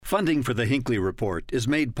Funding for the Hinckley Report is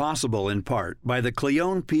made possible in part by the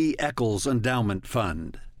Cleone P. Eccles Endowment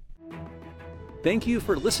Fund. Thank you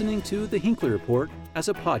for listening to the Hinckley Report as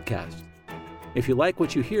a podcast. If you like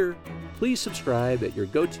what you hear, please subscribe at your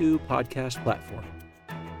go-to podcast platform.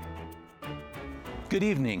 Good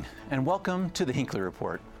evening, and welcome to the Hinckley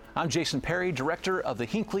Report. I'm Jason Perry, director of the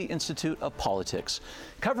Hinckley Institute of Politics.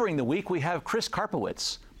 Covering the week, we have Chris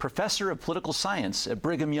Karpowitz, professor of political science at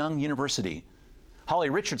Brigham Young University,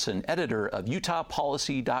 Holly Richardson, editor of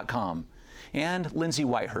UtahPolicy.com, and Lindsay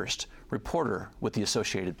Whitehurst, reporter with the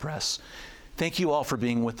Associated Press. Thank you all for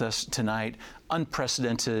being with us tonight.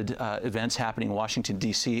 Unprecedented events happening in Washington,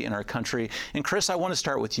 D.C. in our country. And Chris, I want to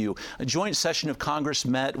start with you. A joint session of Congress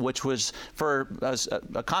met, which was for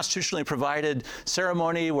a constitutionally provided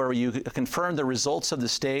ceremony where you confirmed the results of the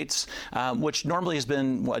states, which normally has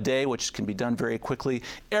been a day, which can be done very quickly.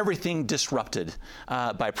 Everything disrupted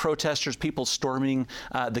by protesters, people storming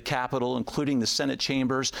the Capitol, including the Senate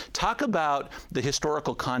chambers. Talk about the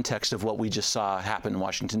historical context of what we just saw happen in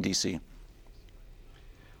Washington, D.C.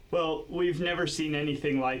 Well, we've never seen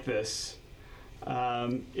anything like this.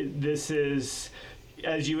 This is,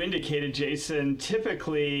 as you indicated, Jason,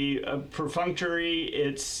 typically perfunctory.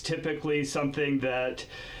 It's typically something that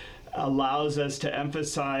allows us to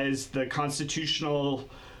emphasize the constitutional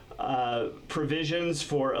provisions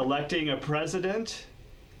for electing a president.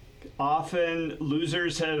 Often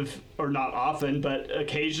losers have, or not often, but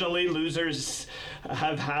occasionally losers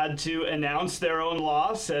have had to announce their own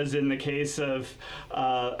loss, as in the case of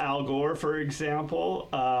Al Gore, for example,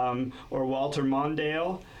 or Walter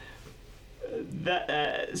Mondale.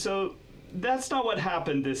 So that's not what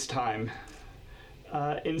happened this time.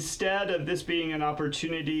 Instead of this being an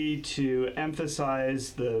opportunity to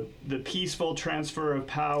emphasize the peaceful transfer of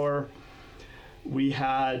power, we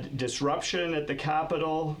had disruption at the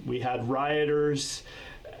Capitol. We had rioters.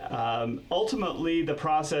 Ultimately, the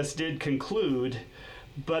process did conclude,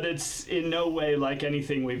 but it's in no way like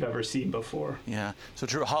anything we've ever seen before. Yeah, so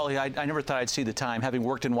true. Holly, I never thought I'd see the time, having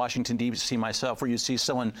worked in Washington, D.C. myself, where you see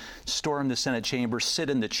someone storm the Senate chamber, sit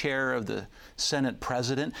in the chair of the Senate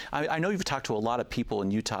president. I know you've talked to a lot of people in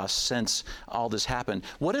Utah since all this happened.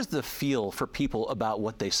 What is the feel for people about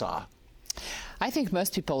what they saw? I think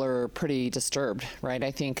most people are pretty disturbed, right? I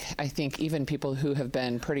think even people who have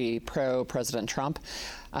been pretty pro-President Trump,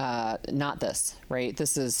 not this, right?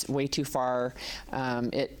 This is way too far.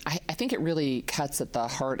 I think it really cuts at the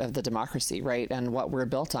heart of the democracy, right? And what we're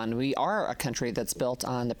built on. We are a country that's built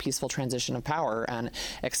on the peaceful transition of power and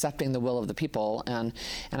accepting the will of the people. And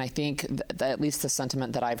I think that at least the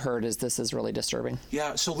sentiment that I've heard is this is really disturbing.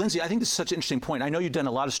 Yeah. So Lindsay, I think this is such an interesting point. I know you've done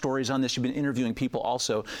a lot of stories on this. You've been interviewing people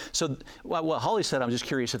also. So what Holly said, I'm just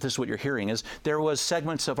curious if this is what you're hearing, is there was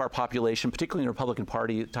segments of our population, particularly in the Republican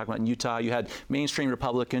Party, talking about in Utah, you had mainstream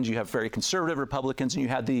Republicans, you have very conservative Republicans, and you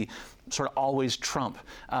had the sort of always Trump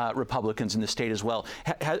Republicans in the state as well.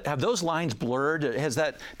 Have those lines blurred? Has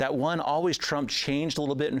that one always Trump changed a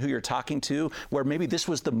little bit in who you're talking to, where maybe this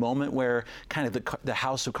was the moment where kind of the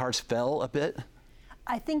house of cards fell a bit?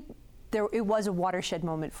 I think it was a watershed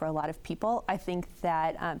moment for a lot of people. I think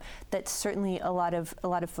that that certainly a lot of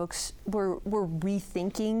folks were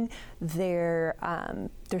rethinking their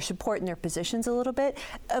support and their positions a little bit.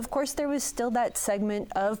 Of course, there was still that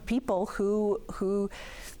segment of people who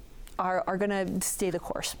are going to stay the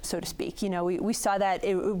course, so to speak. You know, we saw that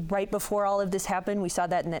right before all of this happened. We saw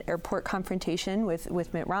that in that airport confrontation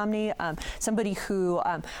with Mitt Romney, somebody who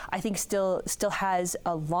I think still has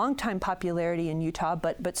a long time popularity in Utah,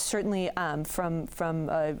 but certainly from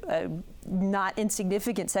a not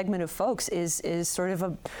insignificant segment of folks is sort of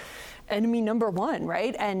a enemy number one,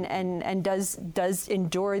 right? And does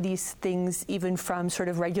endure these things even from sort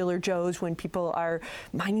of regular Joes when people are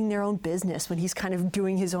minding their own business, when he's kind of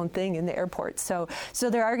doing his own thing in the airport. So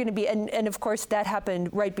there are going to be, and of course that happened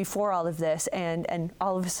right before all of this, and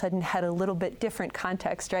all of a sudden had a little bit different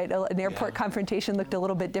context, right? An airport confrontation looked a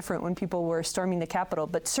little bit different when people were storming the Capitol,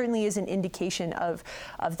 but certainly is an indication of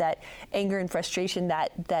that anger and frustration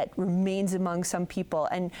that remains among some people.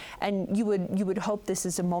 And you would hope this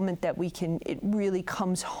is a moment that it really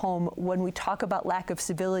comes home when we talk about lack of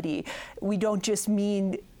civility. We don't just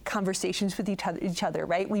mean conversations with each other,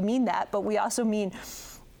 right? We mean that, but we also mean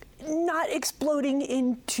not exploding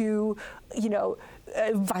into,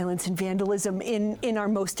 violence and vandalism in our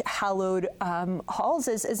most hallowed halls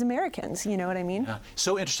as Americans. You know what I mean? Yeah.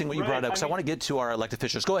 So interesting what you brought up, because I want to get to our elected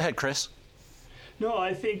officials. Go ahead, Chris. No,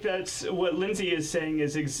 I think that's what Lindsay is saying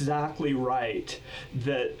is exactly right.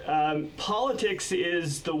 That politics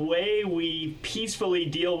is the way we peacefully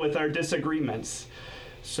deal with our disagreements.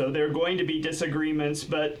 So there are going to be disagreements,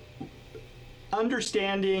 but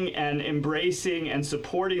understanding and embracing and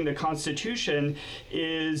supporting the Constitution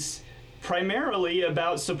is primarily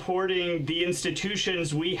about supporting the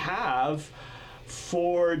institutions we have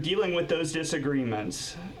for dealing with those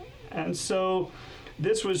disagreements. And so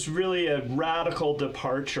this was really a radical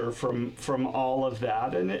departure from all of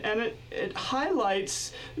that. And it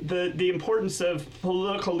highlights the importance of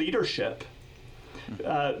political leadership.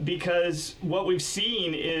 Because what we've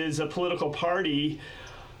seen is a political party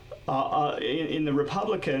in the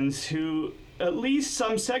Republicans who, at least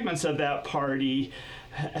some segments of that party,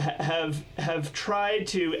 have tried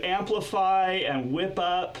to amplify and whip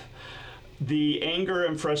up the anger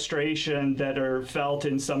and frustration that are felt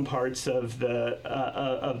in some parts of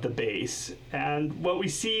the base. And what we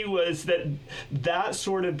see was that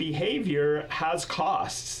sort of behavior has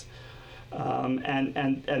costs,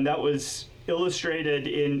 and that was illustrated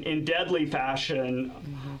in deadly fashion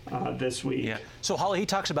this week. Yeah. So Holly, he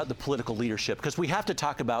talks about the political leadership, because we have to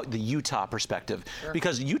talk about the Utah perspective,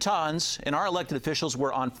 because Utahns and our elected officials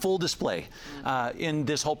were on full display in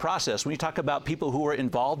this whole process. When you talk about people who were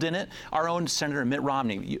involved in it, our own Senator Mitt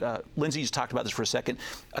Romney, Lindsay just talked about this for a second,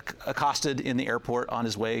 accosted in the airport on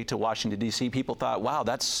his way to Washington, D.C. People thought, wow,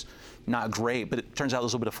 that's not great, but it turns out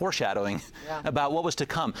there's a little bit of foreshadowing about what was to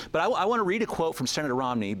come. But I want to read a quote from Senator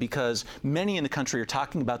Romney, because many in the country are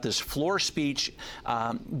talking about this floor speech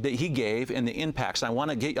that he gave and the impacts. And I want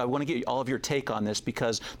to get all of your take on this,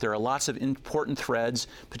 because there are lots of important threads,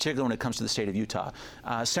 particularly when it comes to the state of Utah.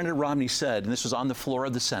 Senator Romney said, and this was on the floor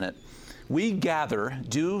of the Senate, "We gather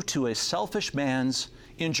due to a selfish man's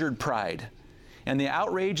injured pride and the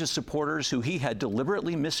outrage of supporters who he had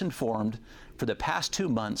deliberately misinformed for the past 2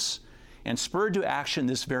 months and spurred to action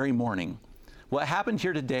this very morning. What happened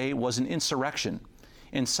here today was an insurrection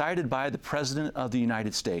incited by the President of the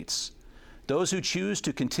United States. Those who choose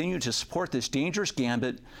to continue to support this dangerous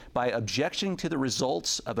gambit by objecting to the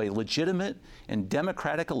results of a legitimate and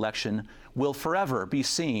democratic election will forever be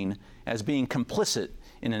seen as being complicit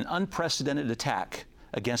in an unprecedented attack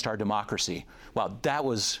against our democracy." Wow, that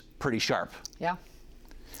was pretty sharp. Yeah.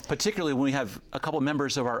 Particularly when we have a couple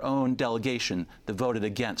members of our own delegation that voted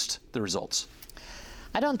against the results.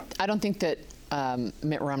 I don't think that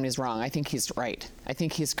Mitt Romney's wrong. I think he's right. I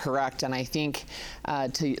think he's correct. And I think,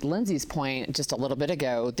 to Lindsay's point just a little bit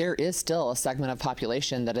ago, there is still a segment of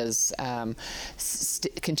population that is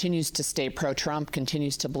continues to stay pro-Trump,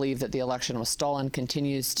 continues to believe that the election was stolen,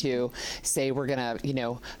 continues to say we're going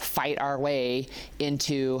to, fight our way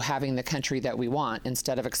into having the country that we want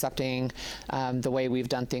instead of accepting the way we've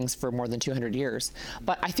done things for more than 200 years.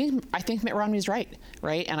 But I think Mitt Romney's right?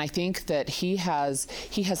 And I think that he has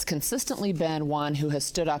consistently been one who has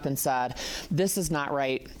stood up and said, this is not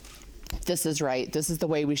right. This is right. This is the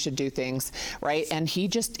way we should do things, right? And he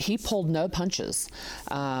pulled no punches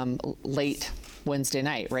late Wednesday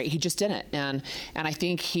night, right? He just didn't. And I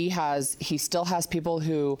think he still has people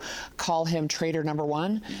who call him traitor number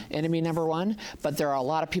one, enemy number one, but there are a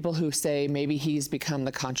lot of people who say maybe he's become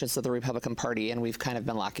the conscience of the Republican Party, and we've kind of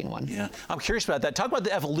been lacking one. Yeah, I'm curious about that. Talk about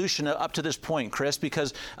the evolution up to this point, Chris,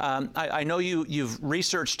 because I know you've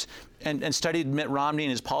researched and studied Mitt Romney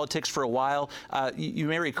and his politics for a while. You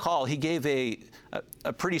may recall he gave a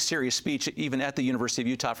pretty serious speech even at the University of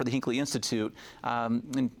Utah for the Hinckley Institute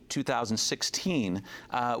in 2016,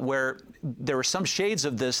 where there were some shades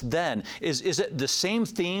of this then. Is it the same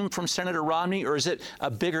theme from Senator Romney, or is it a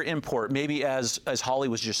bigger import, maybe as Holly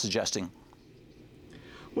was just suggesting?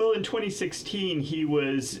 Well, in 2016, he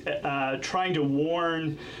was trying to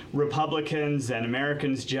warn Republicans and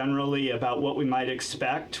Americans generally about what we might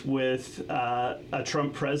expect with a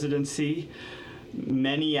Trump presidency.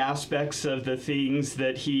 Many aspects of the things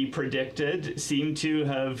that he predicted seem to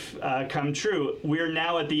have come true. We're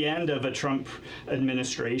now at the end of a Trump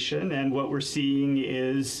administration, and what we're seeing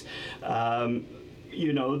is the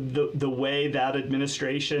way that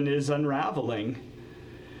administration is unraveling.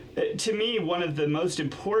 To me, one of the most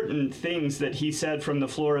important things that he said from the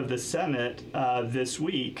floor of the Senate this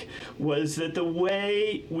week was that the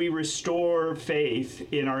way we restore faith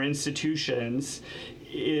in our institutions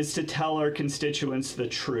is to tell our constituents the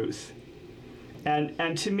truth.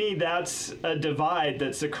 And to me, that's a divide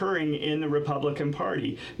that's occurring in the Republican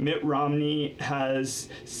Party. Mitt Romney has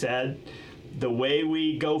said the way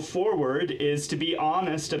we go forward is to be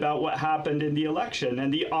honest about what happened in the election.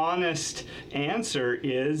 And the honest answer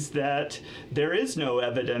is that there is no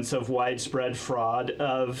evidence of widespread fraud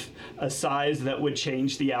of a size that would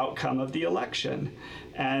change the outcome of the election.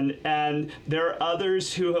 And there are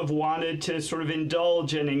others who have wanted to sort of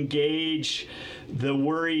indulge and engage the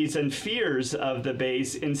worries and fears of the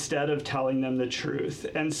base instead of telling them the truth.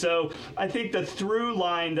 And so I think the through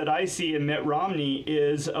line that I see in Mitt Romney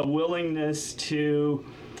is a willingness to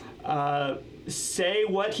say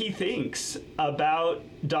what he thinks about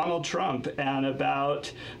Donald Trump and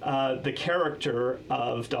about the character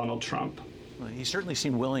of Donald Trump. Well, he certainly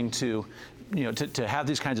seemed willing to to have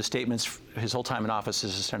these kinds of statements his whole time in office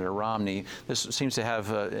as Senator Romney. This seems to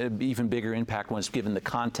have an even bigger impact once given the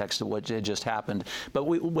context of what had just happened. But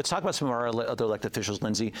let's talk about some of our other elected officials,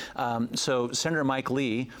 Lindsay. So Senator Mike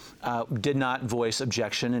Lee did not voice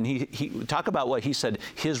objection, and he talk about what he said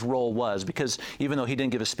his role was, because even though he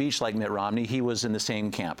didn't give a speech like Mitt Romney, he was in the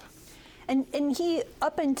same camp. And he,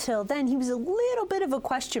 up until then, he was a little bit of a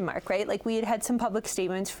question mark, right? Like, we had some public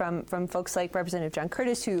statements from folks like Representative John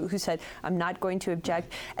Curtis who said, I'm not going to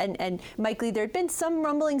object. And Mike Lee, there had been some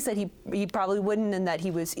rumblings that he probably wouldn't, and that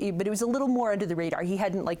but it was a little more under the radar. He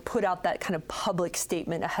hadn't like put out that kind of public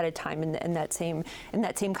statement ahead of time in that same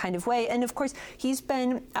kind of way. And of course, he's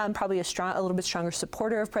been probably a little bit stronger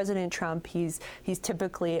supporter of President Trump. He's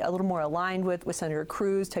typically a little more aligned with Senator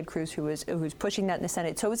Cruz, Ted Cruz, who was pushing that in the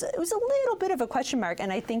Senate. So it was a little bit of a question mark,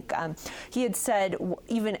 and I think he had said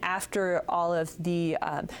even after all of the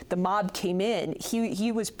mob came in,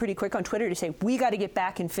 he was pretty quick on Twitter to say, we got to get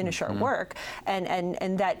back and finish our work,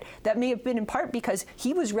 and that may have been in part because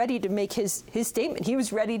he was ready to make his statement. He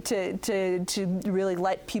was ready to really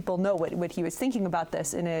let people know what he was thinking about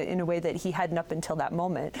this in a way that he hadn't up until that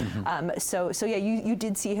moment. So yeah, you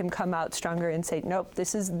did see him come out stronger and say, nope,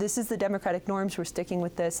 this is the democratic norms. We're sticking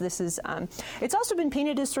with this. This is it's also been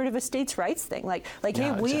painted as sort of a states' rights thing, like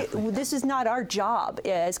yeah, hey, this is not our job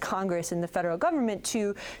as Congress and the federal government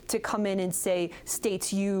to come in and say states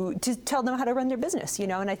to tell them how to run their business,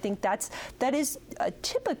 and I think that is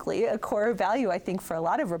typically a core value, I think, for a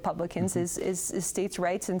lot of Republicans is states'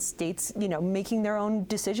 rights and states making their own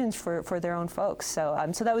decisions for their own folks. So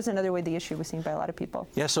that was another way the issue was seen by a lot of people.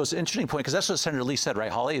 Yeah, so it's an interesting point, because that's what Senator Lee said,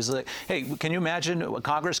 right, Holly? Is like, hey, can you imagine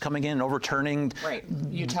Congress coming in and overturning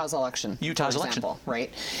Utah's election, right?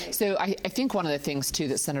 So I think one of the things too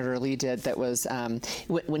that Senator Lee did that was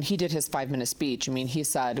when he did his 5-minute speech, I mean, he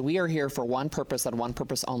said, we are here for one purpose and one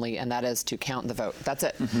purpose only, and that is to count the vote. That's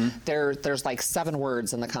it. There's like 7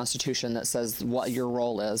 words in the Constitution that says what your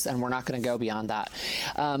role is, and we're not going to go beyond that.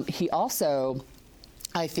 He also,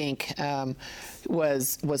 I think,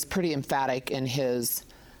 was pretty emphatic in his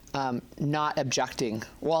not objecting.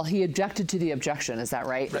 Well, he objected to the objection. Is that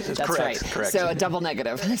right? That's correct, right. Correct. So a double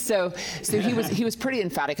negative. So he was pretty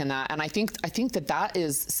emphatic in that, and I think that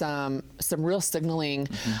is some real signaling.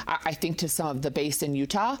 I think to some of the base in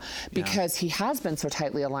Utah, because he has been so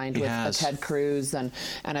tightly aligned with a Ted Cruz and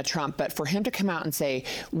a Trump. But for him to come out and say,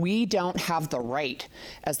 we don't have the right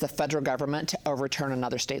as the federal government to overturn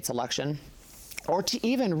another state's election, or to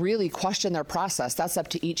even really question their process. That's up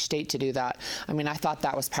to each state to do that. I mean, I thought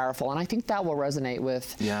that was powerful, and I think that will resonate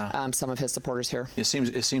with some of his supporters here. It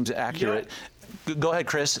seems accurate. Yeah. Go ahead,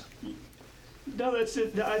 Chris. No, that's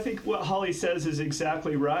it. I think what Holly says is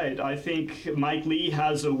exactly right. I think Mike Lee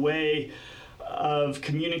has a way of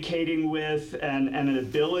communicating with and an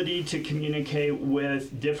ability to communicate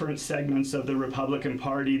with different segments of the Republican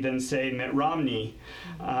Party than, say, Mitt Romney,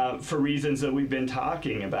 for reasons that we've been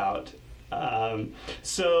talking about.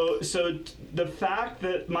 So the fact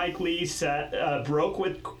that Mike Lee broke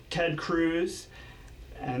with Ted Cruz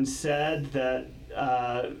and said that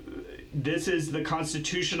this is the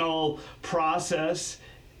constitutional process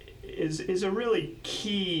is a really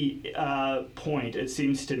key point, it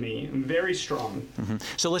seems to me. Very strong.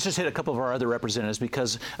 So let's just hit a couple of our other representatives,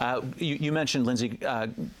 because you mentioned, Lindsay,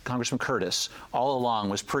 Congressman Curtis all along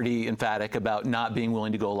was pretty emphatic about not being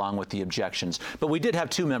willing to go along with the objections. But we did have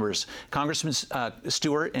 2 members, Congressman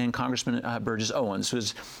Stewart and Congressman Burgess Owens,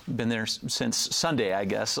 who's been there since Sunday, I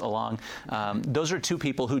guess, along. Those are 2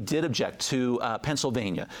 people who did object to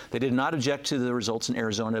Pennsylvania. They did not object to the results in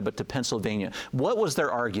Arizona, but to Pennsylvania. What was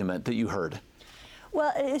their argument that you heard?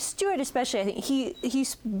 Well, Stewart especially, I think he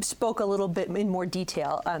spoke a little bit in more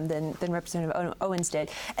detail than Representative Owens did,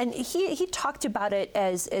 and he talked about it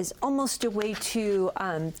as almost a way to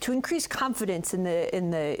increase confidence in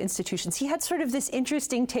the institutions. He had sort of this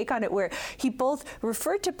interesting take on it, where he both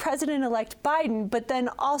referred to President-elect Biden, but then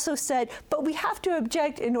also said, "But we have to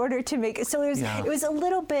object in order to make." So it was a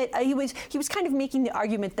little bit. He was kind of making the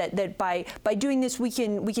argument that by doing this we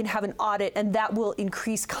can have an audit, and that will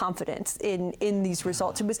increase confidence in these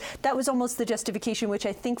results. That was almost the justification, which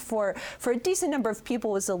I think for a decent number of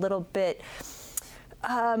people was a little bit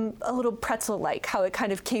a little pretzel-like, how it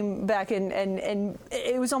kind of came back, and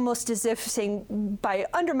it was almost as if saying, by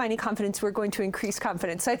undermining confidence, we're going to increase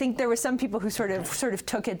confidence. So I think there were some people who sort of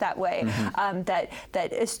took it that way.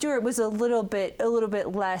 That Stewart was a little bit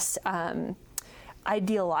less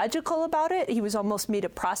ideological about it. He was almost made a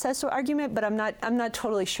process argument, but I'm not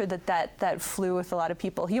totally sure that flew with a lot of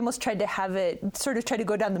people. He almost tried to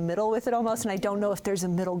go down the middle with it almost, and I don't know if there's a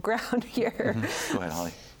middle ground here. Go ahead,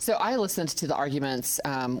 Holly. So I listened to the arguments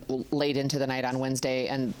late into the night on Wednesday,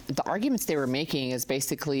 and the arguments they were making is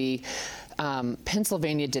basically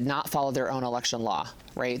Pennsylvania did not follow their own election law,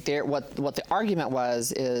 right? What the argument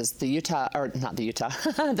is the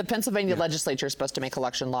the Pennsylvania legislature is supposed to make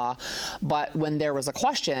election law, but when there was a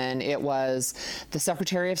question, it was the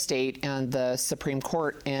Secretary of State and the Supreme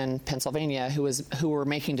Court in Pennsylvania who were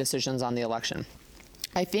making decisions on the election.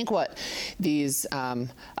 I think what these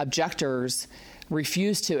objectors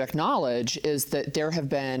refuse to acknowledge is that there have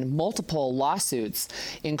been multiple lawsuits,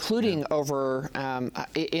 including over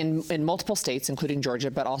in multiple states, including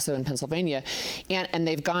Georgia, but also in Pennsylvania, and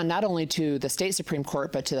they've gone not only to the state Supreme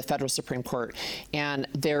Court but to the federal Supreme Court, and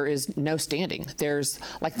there is no standing. There's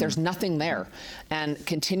nothing there, and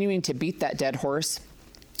continuing to beat that dead horse,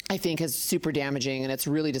 I think, is super damaging, and it's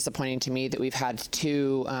really disappointing to me that we've had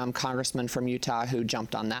two congressmen from Utah who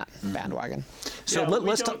jumped on that bandwagon. So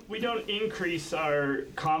we don't increase our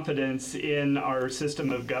confidence in our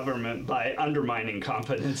system of government by undermining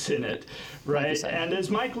confidence in it, right? And as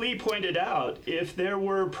Mike Lee pointed out, if there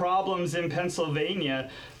were problems in Pennsylvania,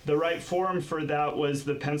 the right forum for that was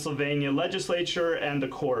the Pennsylvania legislature and the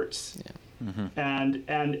courts. Yeah.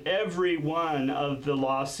 And every one of the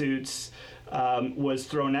lawsuits was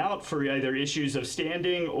thrown out for either issues of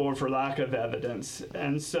standing or for lack of evidence.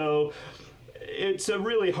 And so it's a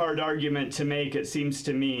really hard argument to make, it seems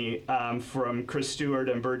to me, from Chris Stewart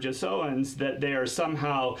and Burgess Owens, that they are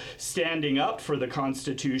somehow standing up for the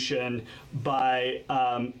Constitution by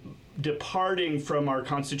departing from our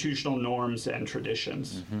constitutional norms and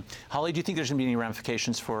traditions. Mm-hmm. Holly, do you think there's going to be any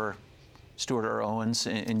ramifications for Stewart or Owens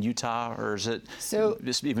in Utah, or is it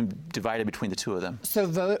just even divided between the two of them? So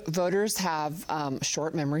voters have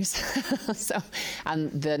short memories.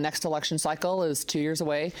 And the next election cycle is 2 years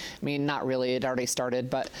away. I mean, not really, it already started,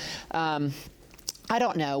 but I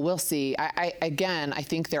don't know. We'll see. I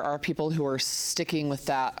think there are people who are sticking with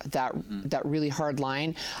that really hard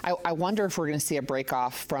line. I wonder if we're going to see a break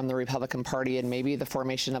off from the Republican Party and maybe the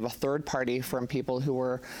formation of a third party from people who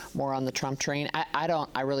were more on the Trump train.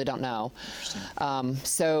 I really don't know.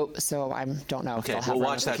 So I don't know. Okay, if they'll have we'll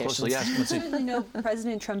watch that closely. Yes. Let's see. No,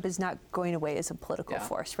 President Trump is not going away as a political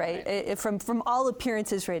force, right? From all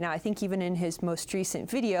appearances right now, I think even in his most recent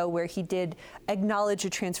video, where he did acknowledge a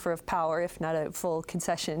transfer of power, if not a full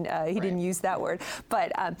concession. He didn't use that word,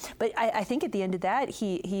 but I think at the end of that,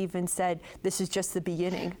 he even said this is just the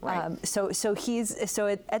beginning. Right. So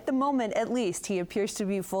at the moment, at least, he appears to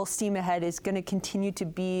be full steam ahead. Is going to continue to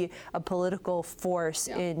be a political force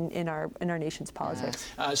in our nation's politics.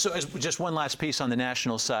 So as just one last piece on the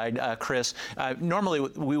national side, Chris. Normally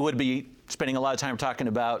we would be spending a lot of time talking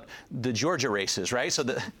about the Georgia races, right? So,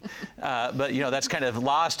 but that's kind of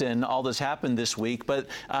lost in all that's happened this week. But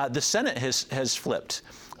the Senate has flipped.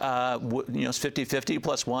 It's 50-50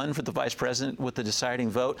 +1 for the vice president with the deciding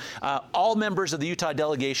vote. All members of the Utah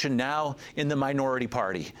delegation now in the minority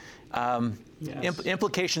party.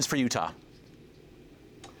 Implications for Utah.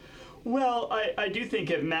 Well, I do think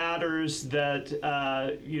it matters that,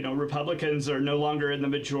 Republicans are no longer in the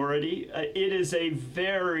majority. It is a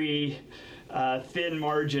very thin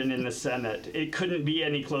margin in the Senate. It couldn't be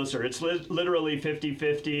any closer. It's literally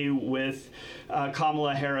 50-50 with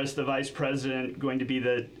Kamala Harris, the vice president, going to be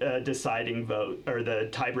the deciding vote or the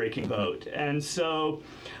tie-breaking vote. And so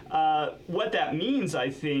what that means, I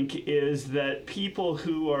think, is that people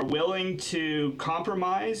who are willing to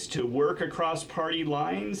compromise, to work across party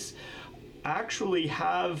lines, actually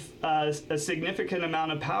have a significant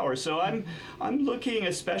amount of power. So I'm looking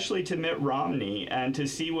especially to Mitt Romney and to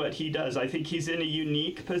see what he does. I think he's in a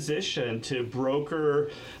unique position to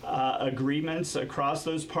broker agreements across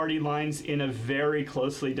those party lines in a very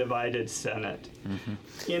closely divided Senate.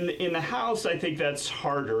 In the House, I think that's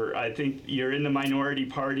harder. I think you're in the minority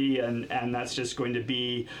party, and that's just going to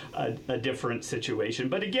be a different situation.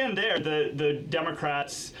 But again, the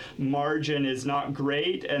Democrats' margin is not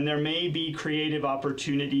great, and there may be creative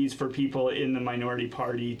opportunities for people in the minority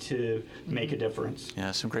party to make a difference.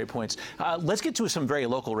 Yeah, some great points. Let's get to some very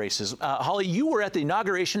local races. Holly, you were at the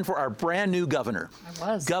inauguration for our brand new governor.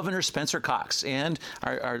 I was. Governor Spencer Cox and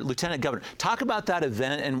our lieutenant governor. Talk about that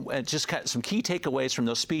event and just some key takeaways from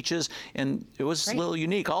those speeches. And it was a little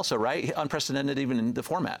unique also, right? Unprecedented even in the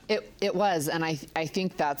format. It was, and I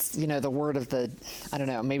think that's, the word of the, I don't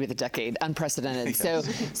know, maybe the decade, unprecedented.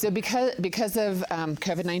 Yes. So because of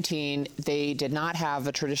COVID-19, they did not have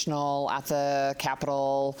a traditional at the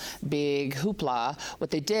Capitol big hoopla. What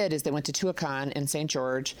they did is they went to Tuacahn in St.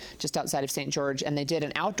 George, just outside of St. George, and they did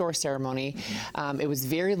an outdoor ceremony. It was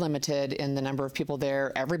very limited in the number of people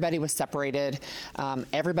there. Everybody was separated.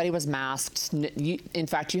 Everybody was masked. In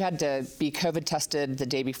fact, you had to be COVID tested the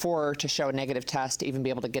day before to show a negative test to even be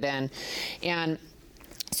able to get in. And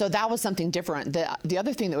so that was something different. The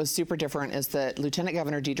other thing that was super different is that Lieutenant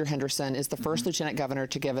Governor Deidre Henderson is the first lieutenant governor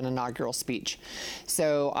to give an inaugural speech.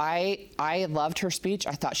 So I loved her speech.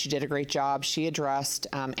 I thought she did a great job. She addressed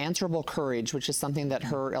answerable courage, which is something that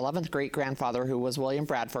her 11th great-grandfather, who was William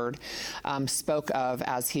Bradford, spoke of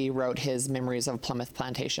as he wrote his Memories of Plymouth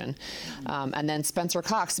Plantation. And then Spencer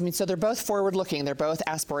Cox, so they're both forward-looking. They're both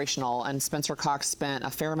aspirational. And Spencer Cox spent a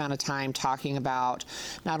fair amount of time talking about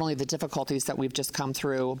not only the difficulties that we've just come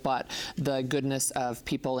through, but the goodness of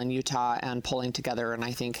people in Utah and pulling together. And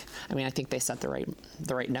I think they set the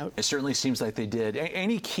right note. It certainly seems like they did.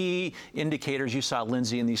 Any key indicators you saw,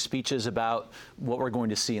 Lindsay, in these speeches about what we're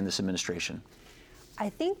going to see in this administration? I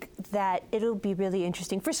think that it'll be really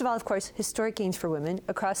interesting. First of all, of course, historic gains for women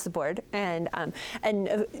across the board, and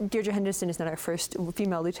Deirdre Henderson is not our first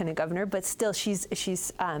female lieutenant governor, but still, she's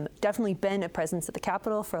definitely been a presence at the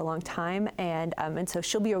Capitol for a long time, and so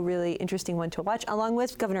she'll be a really interesting one to watch, along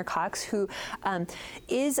with Governor Cox, who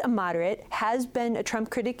is a moderate, has been a Trump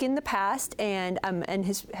critic in the past, and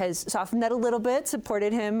has softened that a little bit,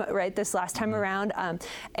 supported him right this last time around,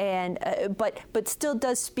 but still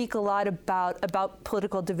does speak a lot about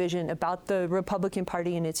political division, about the Republican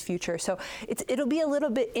Party and its future. So it'll be a little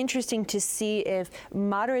bit interesting to see if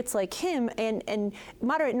moderates like him, and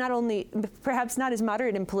moderate not only, perhaps not as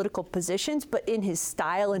moderate in political positions, but in his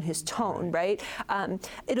style and his tone, right?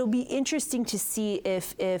 It'll be interesting to see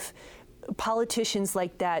if politicians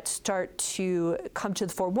like that start to come to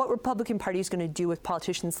the fore. What Republican Party is going to do with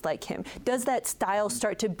politicians like him? Does that style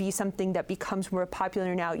start to be something that becomes more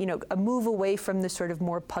popular now? A move away from the sort of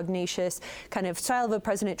more pugnacious kind of style of a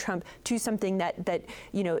President Trump to something that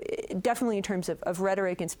definitely in terms of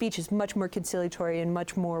rhetoric and speech is much more conciliatory and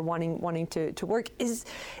much more wanting to work. Is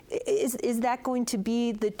that going to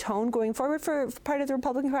be the tone going forward for part of the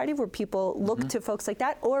Republican Party, where people look to folks like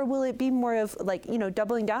that, or will it be more of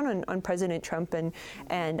doubling down on President Trump and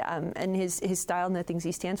his style and the things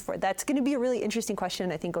he stands for? That's going to be a really interesting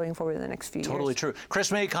question, I think, going forward in the next few years. Totally true.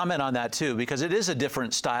 Chris may comment on that too, because it is a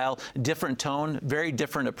different style, different tone, very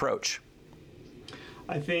different approach.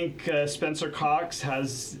 I think Spencer Cox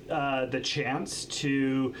has the chance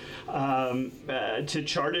to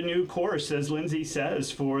chart a new course, as Lindsay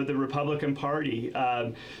says, for the Republican Party.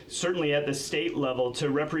 Certainly at the state level, to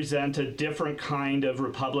represent a different kind of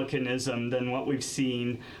republicanism than what we've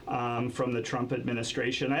seen from the Trump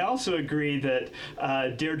administration. I also agree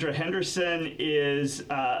that Deirdre Henderson is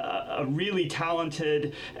a really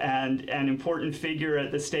talented and important figure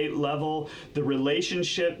at the state level. The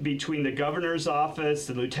relationship between the governor's office,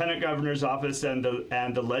 the lieutenant governor's office, and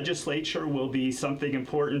the legislature will be something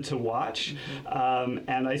important to watch.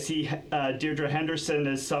 And I see Deirdre Henderson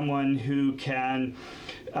as someone who can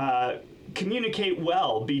communicate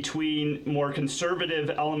well between more conservative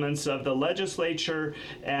elements of the legislature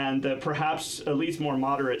and the perhaps at least more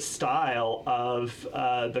moderate style of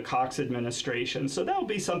the Cox administration. So that will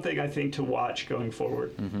be something I think to watch going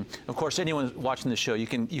forward. Of course, anyone watching the show, you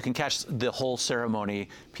can catch the whole ceremony,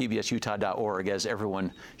 pbsutah.org, as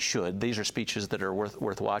everyone should. These are speeches that are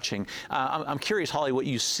worth watching. I'm curious, Holly, what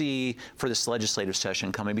you see for this legislative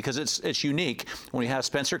session coming, because it's unique when we have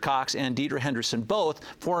Spencer Cox and Deidre Henderson, both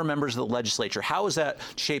former members of the legislature. How is that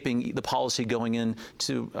shaping the policy going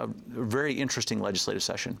into a very interesting legislative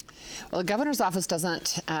session? Well, the governor's office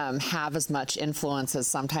doesn't have as much influence as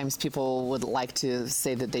sometimes people would like to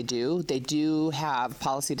say that they do. They do have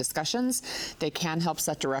policy discussions. They can help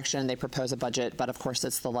set direction. They propose a budget, but of course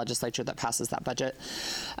it's the legislature that passes that budget.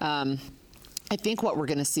 I think what we're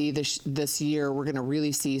going to see this year, we're going to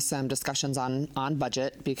really see some discussions on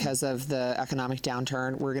budget because of the economic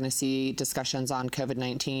downturn. We're going to see discussions on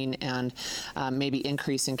COVID-19 and maybe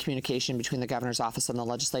increase in communication between the governor's office and the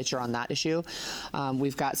legislature on that issue.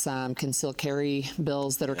 We've got some concealed carry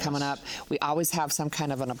bills that are coming up. We always have some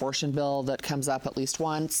kind of an abortion bill that comes up at least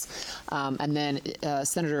once. And then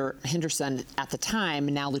Senator Henderson at the time,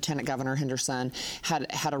 now Lieutenant Governor Henderson,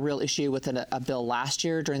 had a real issue with a bill last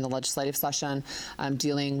year during the legislative session.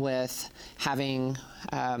 Dealing with having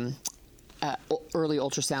early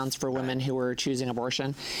ultrasounds for women who were choosing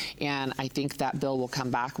abortion. And I think that bill will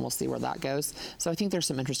come back, and we'll see where that goes. So I think there's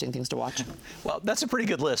some interesting things to watch. Well, that's a pretty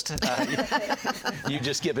good list. You've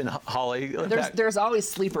just given Holly. There's always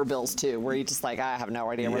sleeper bills, too, where you just like, I have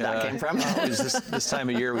no idea where that came from. Always this time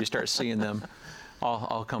of year we start seeing them.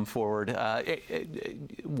 I'll come forward.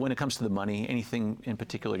 When it comes to the money, anything in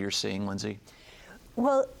particular you're seeing, Lindsay?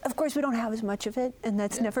 Well, of course, we don't have as much of it, and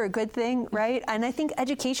that's never a good thing, right? And I think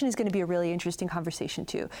education is going to be a really interesting conversation,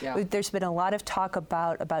 too. Yeah. There's been a lot of talk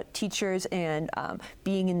about teachers and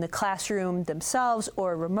being in the classroom themselves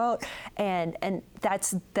or remote, and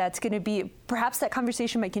that's going to be, perhaps that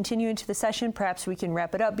conversation might continue into the session. Perhaps we can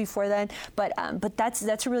wrap it up before then. But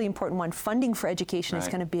that's a really important one. Funding for education is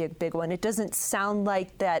going to be a big one. It doesn't sound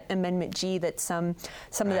like that Amendment G that some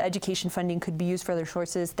of the education funding could be used for other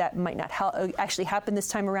sources. That might not actually happen this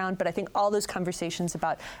time around, but I think all those conversations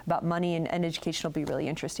about money and education will be really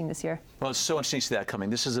interesting this year. Well, it's so interesting to see that coming.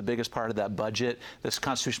 This is the biggest part of that budget, this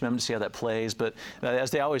Constitution Amendment, to see how that plays. But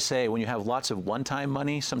as they always say, when you have lots of one-time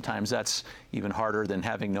money, sometimes that's even harder than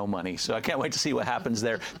having no money. So I can't wait to see what happens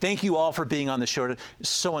there. Thank you all for being on the show.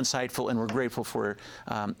 So insightful, and we're grateful for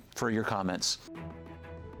your comments.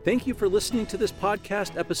 Thank you for listening to this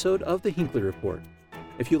podcast episode of the Hinckley Report.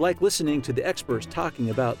 If you like listening to the experts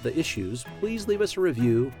talking about the issues, please leave us a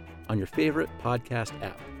review on your favorite podcast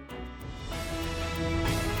app.